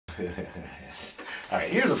All right,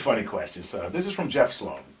 here's a funny question. So this is from Jeff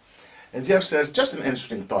Sloan. And Jeff says, just an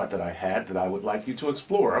interesting thought that I had that I would like you to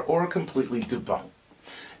explore or completely debunk.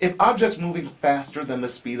 If objects moving faster than the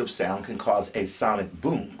speed of sound can cause a sonic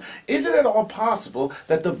boom, is it at all possible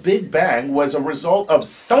that the Big Bang was a result of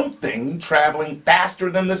something traveling faster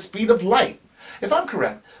than the speed of light? If I'm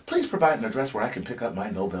correct, please provide an address where I can pick up my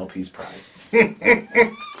Nobel Peace Prize.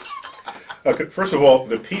 Okay, first of all,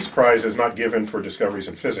 the Peace Prize is not given for discoveries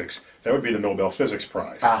in physics. That would be the Nobel Physics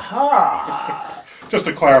Prize. Aha! Just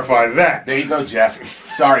to clarify that. There you go, Jeff.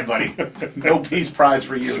 Sorry, buddy. No Peace Prize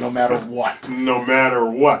for you, no matter what. No matter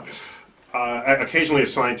what. Occasionally a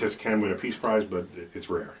scientist can win a Peace Prize, but it's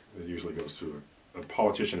rare. It usually goes to a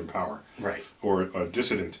politician in power. Right. Or a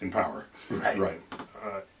dissident in power. Right. Right.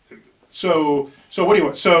 So what do you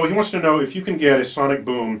want? So he wants to know if you can get a sonic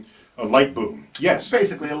boom, a light boom. Yes.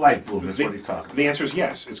 Basically a light boom is what he's talking about. The answer is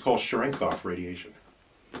yes. It's called Cherenkov radiation.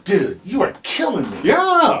 Dude, you are killing me.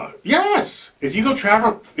 Yeah. Yes. If you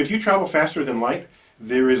travel faster than light,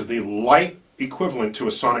 there is the light equivalent to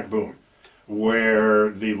a sonic boom, where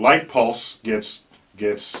the light pulse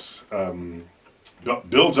builds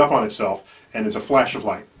up on itself, and it's a flash of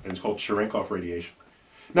light, and it's called Cherenkov radiation.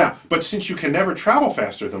 Now, but since you can never travel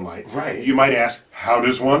faster than light, right, you might ask, how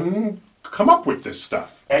does one come up with this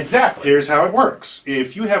stuff? Exactly. Here's how it works.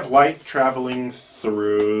 If you have light traveling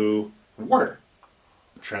through water,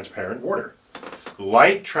 transparent water,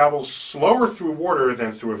 light travels slower through water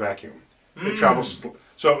than through a vacuum. It travels,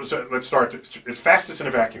 so let's start, it's fastest in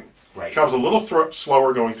a vacuum. Right. Travels a little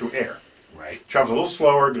slower going through air. Right. Travels a little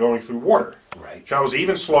slower going through water. Right. Travels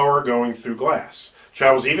even slower going through glass.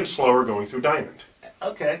 Travels even slower going through diamond.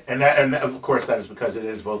 Okay, and of course that is because it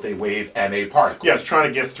is both a wave and a particle. Yeah, it's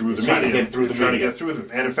trying to get through the medium. Trying to get through the medium.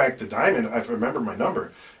 And in fact, the diamond, if I remember my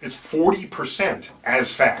number, it's 40%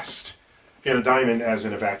 as fast in a diamond as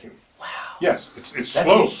in a vacuum. Wow. Yes, it's That's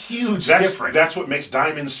slow. A huge difference. That's what makes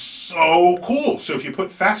diamonds so cool. So if you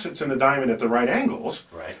put facets in the diamond at the right angles,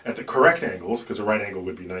 right, at the correct angles, because the right angle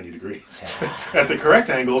would be 90 degrees, at the correct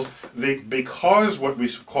angles, because what we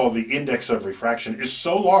call the index of refraction is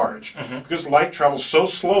so large, because light travels so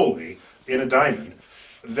slowly in a diamond,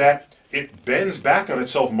 that it bends back on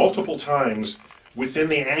itself multiple times within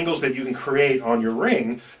the angles that you can create on your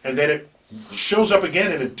ring, and then it shows up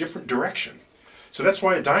again in a different direction. So that's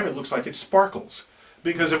why a diamond looks like it sparkles.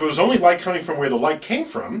 Because if it was only light coming from where the light came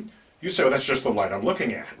from, you'd say, well, that's just the light I'm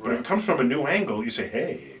looking at. But if it comes from a new angle, you say,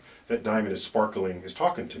 hey, that diamond is sparkling, is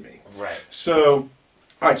talking to me. Right. So,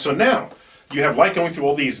 all right, so now you have light going through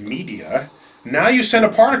all these media. Now you send a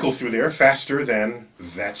particle through there faster than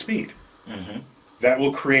that speed. That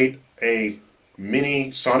will create a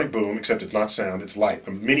mini sonic boom, except it's not sound, it's light,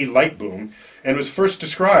 a mini light boom. And it was first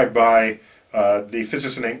described by the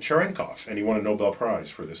physicist named Cherenkov, and he won a Nobel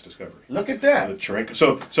Prize for this discovery. Look at that. The Cherenkov.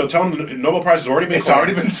 So tell him the Nobel Prize has already been claimed.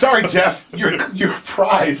 Already been. Sorry, Jeff. Your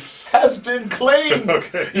prize has been claimed.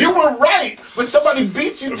 Okay. You were right, but somebody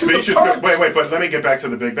beat you to the punch. Wait, but let me get back to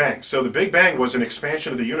the Big Bang. So the Big Bang was an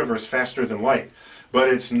expansion of the universe faster than light, but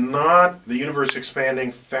it's not the universe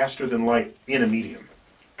expanding faster than light in a medium.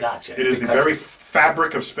 Gotcha. It is the very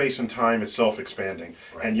fabric of space and time itself expanding,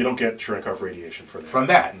 and you don't get Cherenkov radiation for that. From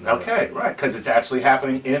that, okay, right, because it's actually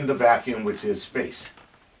happening in the vacuum, which is space.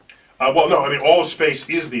 Well, no, I mean, all of space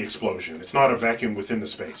is the explosion. It's not a vacuum within the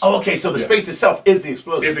space. Oh, okay, so the space itself is the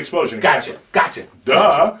explosion. Is the explosion, Gotcha, exactly. gotcha.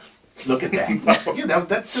 Duh. Look at that. Yeah,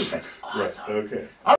 that's awesome. Right, okay.